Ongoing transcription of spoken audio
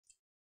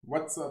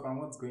What's up and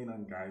what's going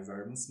on, guys?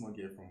 I'm Smog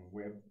here from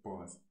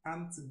WebBoss,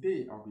 and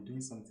today I'll be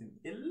doing something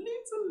a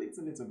little bit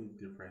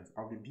different.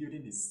 I'll be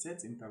building the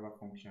setInterval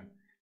function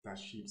that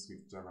ships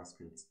with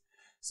JavaScript.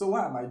 So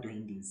why am I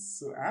doing this?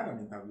 So I had an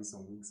interview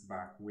some weeks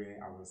back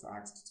where I was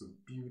asked to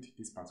build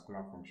this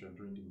particular function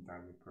during the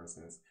interview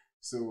process.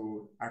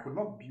 So I could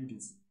not build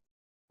it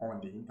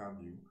on the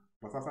interview,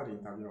 but after the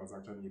interview I was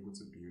actually able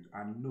to build,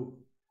 and no,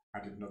 I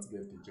did not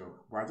get the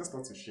job. But I just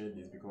thought to share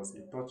this because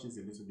it touches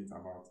a little bit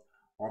about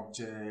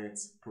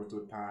objects,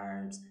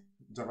 prototypes,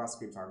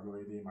 JavaScript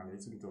algorithm, and a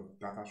little bit of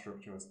data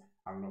structures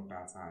and all of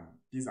that. And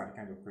these are the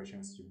kind of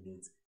questions you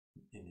meet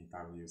in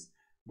interviews.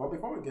 But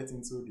before we get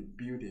into the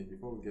building,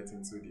 before we get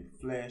into the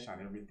flesh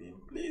and everything,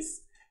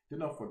 please do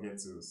not forget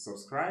to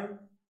subscribe,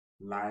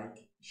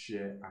 like,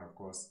 share, and of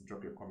course,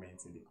 drop your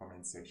comments in the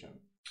comment section.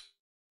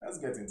 Let's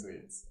get into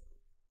it.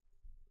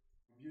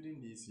 I'm building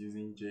this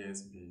using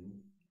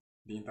JSBin.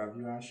 The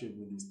interviewer showed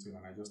me this tool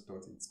and I just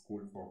thought it's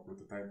cool for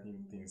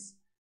prototyping things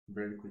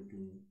very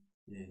quickly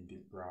in the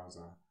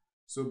browser.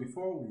 So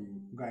before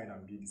we go ahead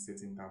and build the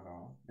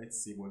setInterval,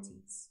 let's see what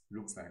it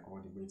looks like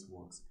or the way it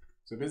works.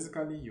 So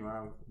basically you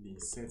have the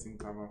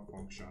setInterval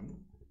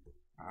function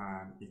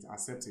and it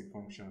accepts a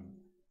function.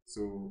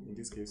 So in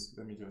this case,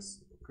 let me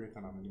just create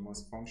an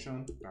anonymous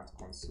function that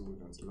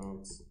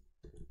console.logs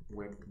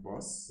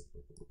WebBoss.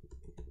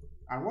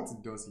 And what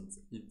it does is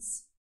it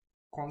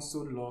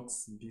console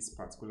logs this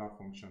particular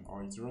function,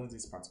 or it runs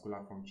this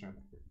particular function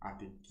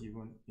at a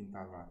given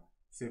interval.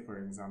 Say for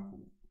example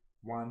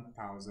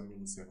 1000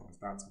 milliseconds,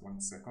 that's 1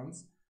 second.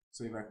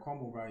 So if I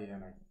come over here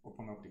and I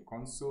open up the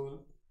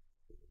console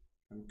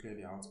and clear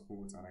the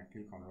output and I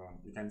click on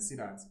run, you can see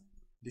that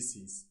this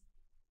is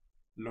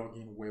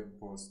logging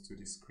WebBoss to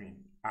the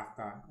screen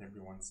after every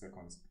 1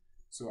 second.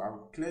 So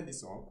I'll clear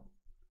this up,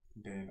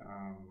 then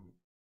I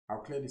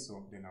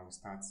will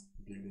start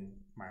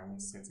building my own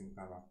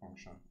setInterval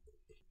function.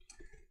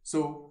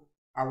 So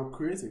I will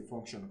create a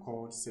function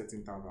called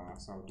setInterval.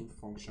 So I'll do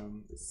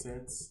function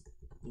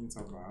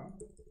setInterval,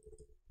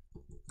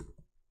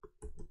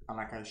 and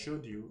like I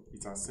showed you,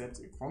 it accepts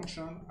a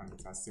function and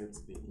it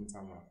accepts the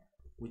interval,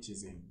 which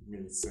is in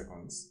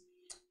milliseconds.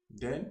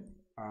 Then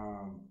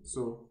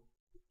so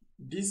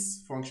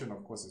this function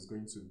of course is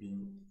going to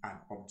be an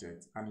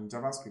object, and in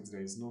JavaScript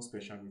there is no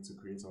special way to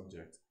create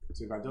object.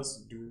 So if I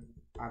just do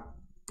add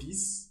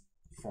this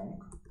func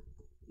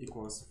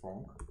equals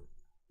func,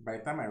 by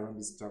the time I run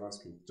this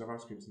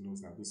JavaScript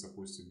knows that this is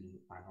supposed to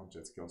be an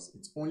object because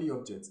it's only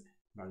object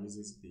that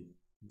uses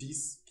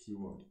this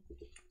keyword.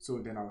 So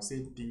then I'll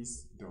say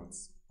this dot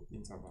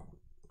interval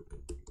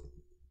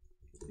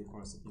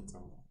equals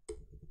interval.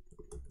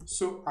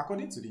 So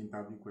according to the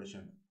interview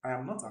question, I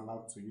am not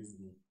allowed to use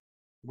the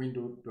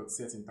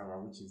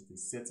window.setInterval, which is the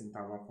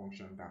setInterval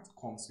function that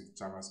comes with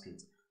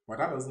JavaScript. But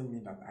that doesn't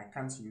mean that I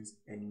can't use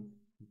any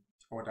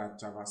other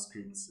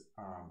JavaScript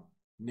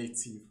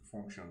native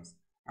functions.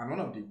 And one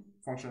of the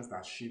functions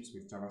that ships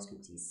with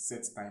JavaScript is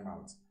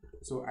setTimeout.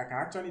 So I can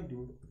actually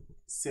do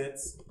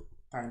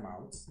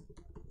setTimeout.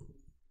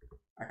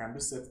 I can do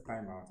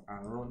setTimeout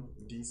and run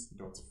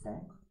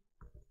this.func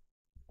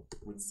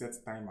with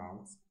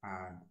setTimeout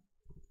and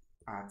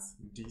at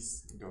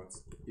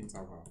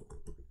this.interval.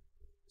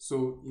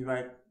 So if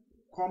I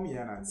come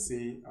here and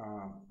say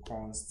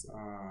const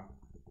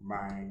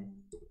my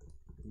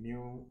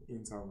new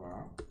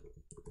interval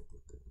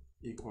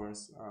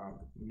equals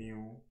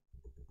new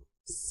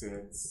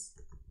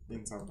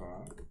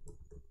setInterval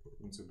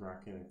into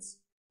brackets,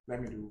 let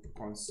me do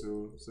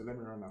console. So let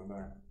me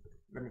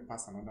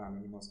pass another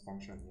anonymous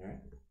function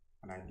here,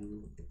 and I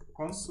do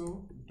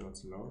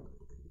console.log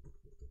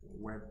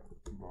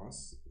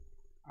WebBoss,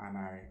 and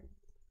I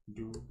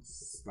do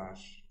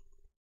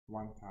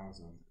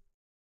 /1000,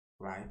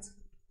 right?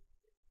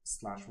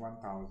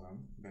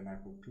 /1000, then I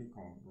could click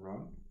on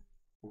run.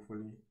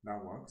 Hopefully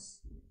that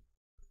works.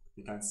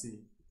 You can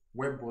see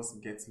WebBoss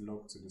gets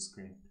logged to the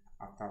screen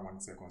after 1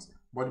 second.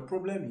 But the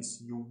problem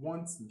is you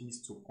want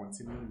this to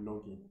continue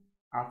logging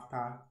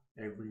after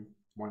every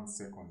 1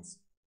 second.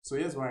 So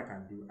here's what I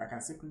can do. I can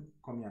simply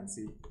come here and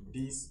say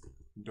this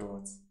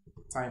dot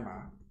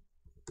timer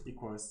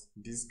equals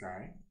this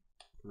guy,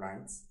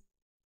 right?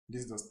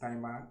 This dot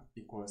timer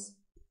equals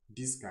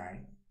this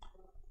guy,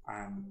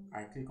 and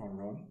I click on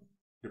run.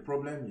 The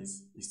problem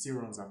is it still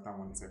runs after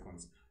 1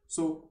 second.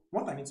 So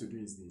what I need to do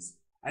is this.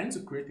 I need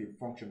to create a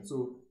function.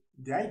 So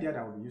the idea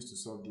that will be used to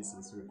solve this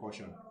is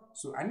recursion.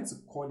 So I need to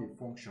call a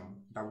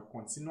function that will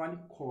continually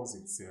calls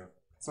itself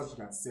such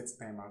that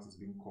setTimeout is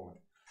being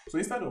called. So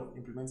instead of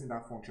implementing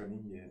that function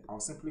in here, I'll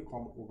simply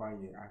come over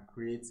here and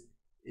create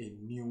a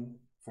new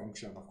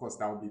function. Of course,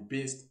 that will be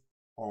based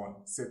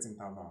on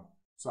setInterval.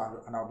 So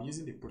I'll be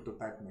using the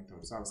prototype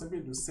method. So I'll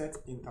simply do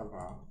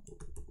setInterval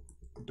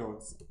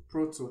dot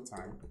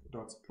prototype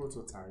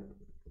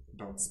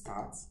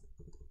start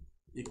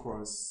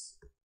equals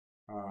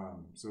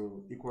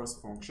equals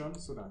function,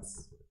 so that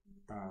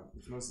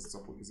it knows it's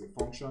a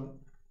function.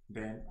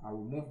 Then I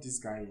will move this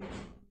guy here.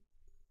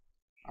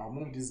 I'll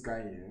move this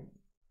guy here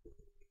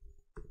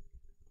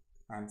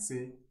and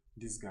say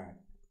this guy.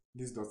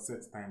 this dot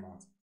set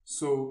timeout.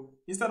 So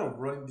instead of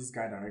running this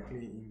guy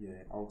directly in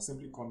here, I'll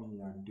simply come in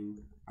here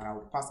and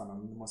I'll pass an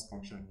anonymous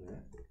function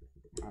here,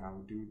 and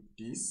I'll do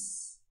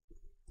this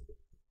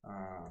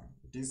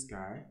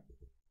guy.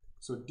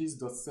 So this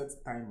dot set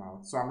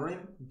timeout. So I'm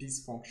running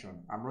this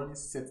function. I'm running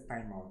set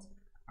timeout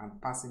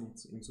and passing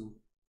it into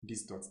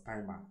this dot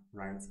timer,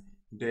 right?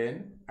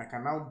 Then I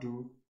can now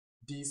do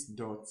this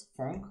dot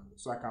func.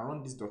 So I can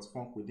run this dot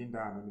func within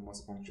that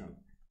anonymous function.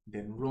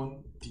 Then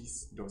run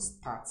this dot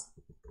start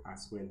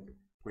as well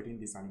within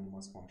this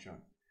anonymous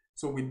function.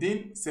 So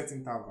within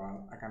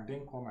setInterval, I can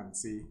then come and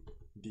say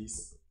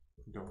this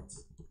dot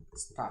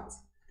start.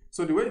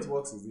 So the way it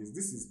works is this.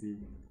 This is the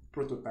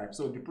prototype.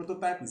 So the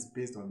prototype is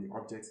based on the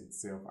object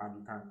itself, and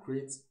you can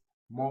create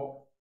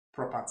more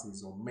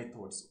properties or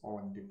methods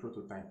on the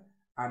prototype.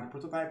 And the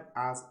prototype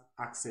has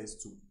access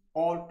to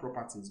all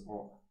properties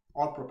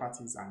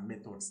and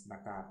methods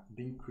that are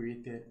being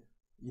created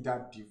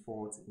either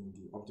default in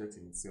the object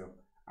in itself.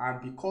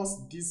 And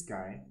because this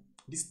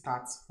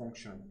start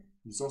function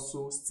is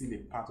also still a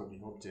part of the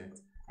object,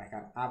 I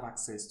can have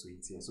access to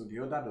it here. So the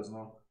other does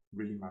not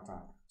really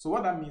matter. So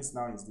what that means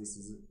now is this: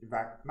 is if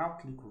I now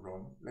click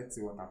run, let's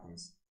see what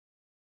happens.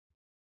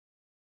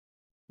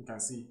 You can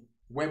see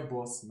web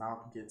boss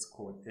now gets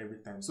called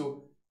every time.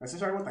 So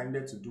essentially what I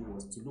needed to do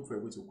was to look for a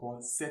way to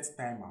call set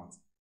timeout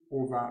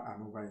over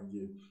and over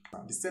again.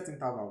 Now, the set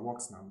interval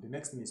works now. The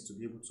next thing is to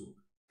be able to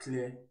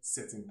clear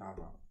set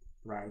interval,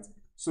 right?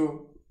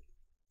 So,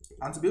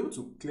 and to be able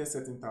to clear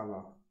set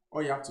interval,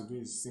 all you have to do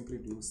is simply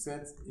do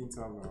set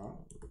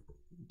interval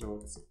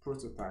dot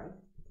prototype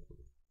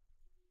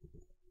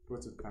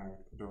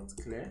dot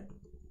clear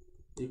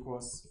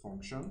equals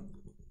function,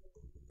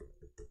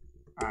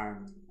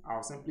 and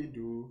I'll simply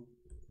do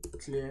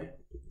clear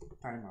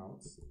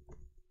timeout.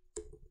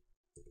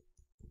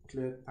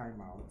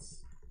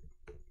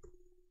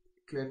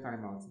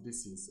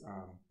 This is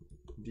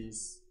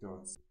this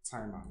dot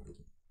timer.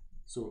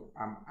 So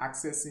I'm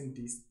accessing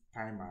this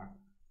timer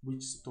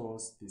which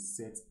stores the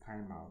set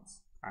timeout,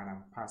 and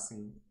I'm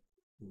passing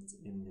it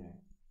in here.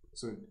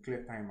 So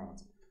clear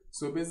timeout.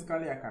 So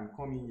basically I can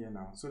come in here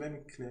now. So let me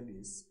clear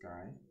this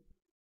guy.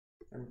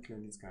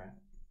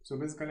 So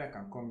basically I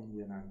can come in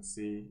here and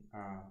say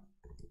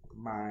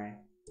my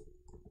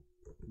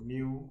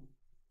new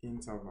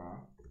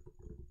interval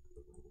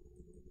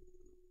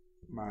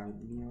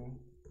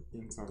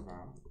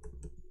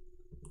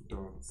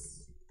dot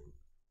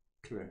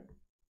clear.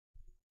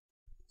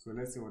 So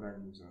let's see what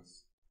that gives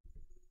us.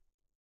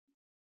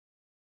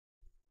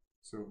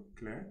 So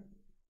clear.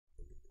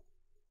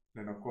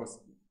 Then of course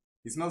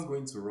it's not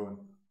going to run.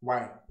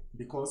 Why?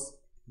 Because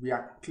we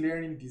are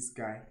clearing this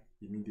guy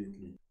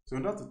immediately. So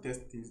in order to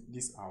test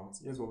this out,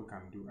 here's what we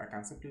can do. I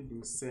can simply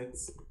do set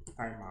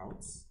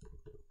timeout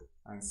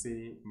and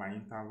say my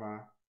interval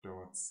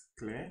dot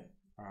clear.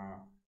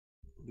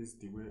 This is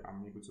the way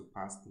I'm able to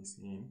pass this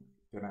in.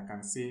 Then I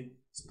can say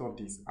stop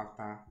this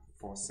after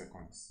 4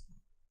 seconds.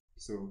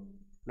 So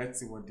let's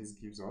see what this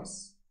gives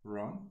us.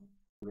 Run,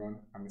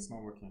 and it's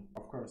not working,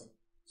 of course.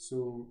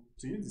 So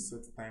to use the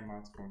set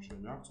timeout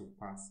function, you have to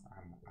pass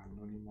an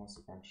anonymous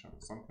function,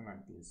 something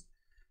like this.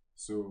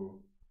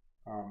 So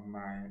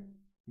my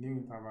new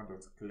interval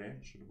dot clear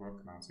should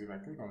work now. So if I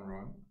click on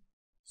run,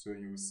 so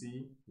you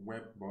see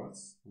web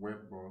boss.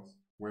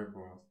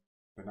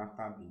 Then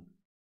after the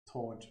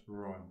third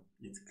run,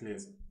 it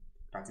clears.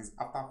 That is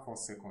after 4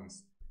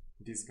 seconds,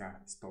 this guy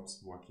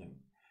stops working.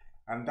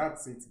 And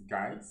that's it,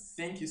 guys.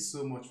 Thank you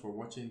so much for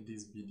watching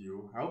this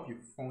video. I hope you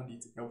found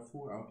it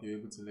helpful. I hope you're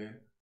able to learn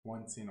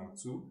one thing or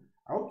two.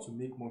 I hope to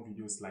make more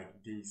videos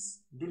like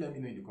this. Do let me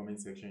know in the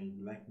comment section if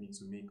you'd like me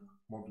to make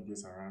more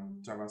videos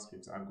around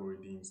JavaScript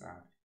algorithms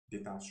and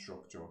data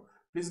structure.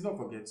 Please don't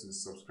forget to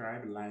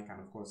subscribe, like,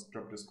 and of course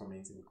drop those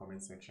comments in the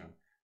comment section.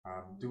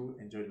 Do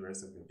enjoy the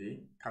rest of the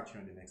day. Catch you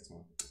on the next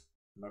one.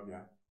 Love ya.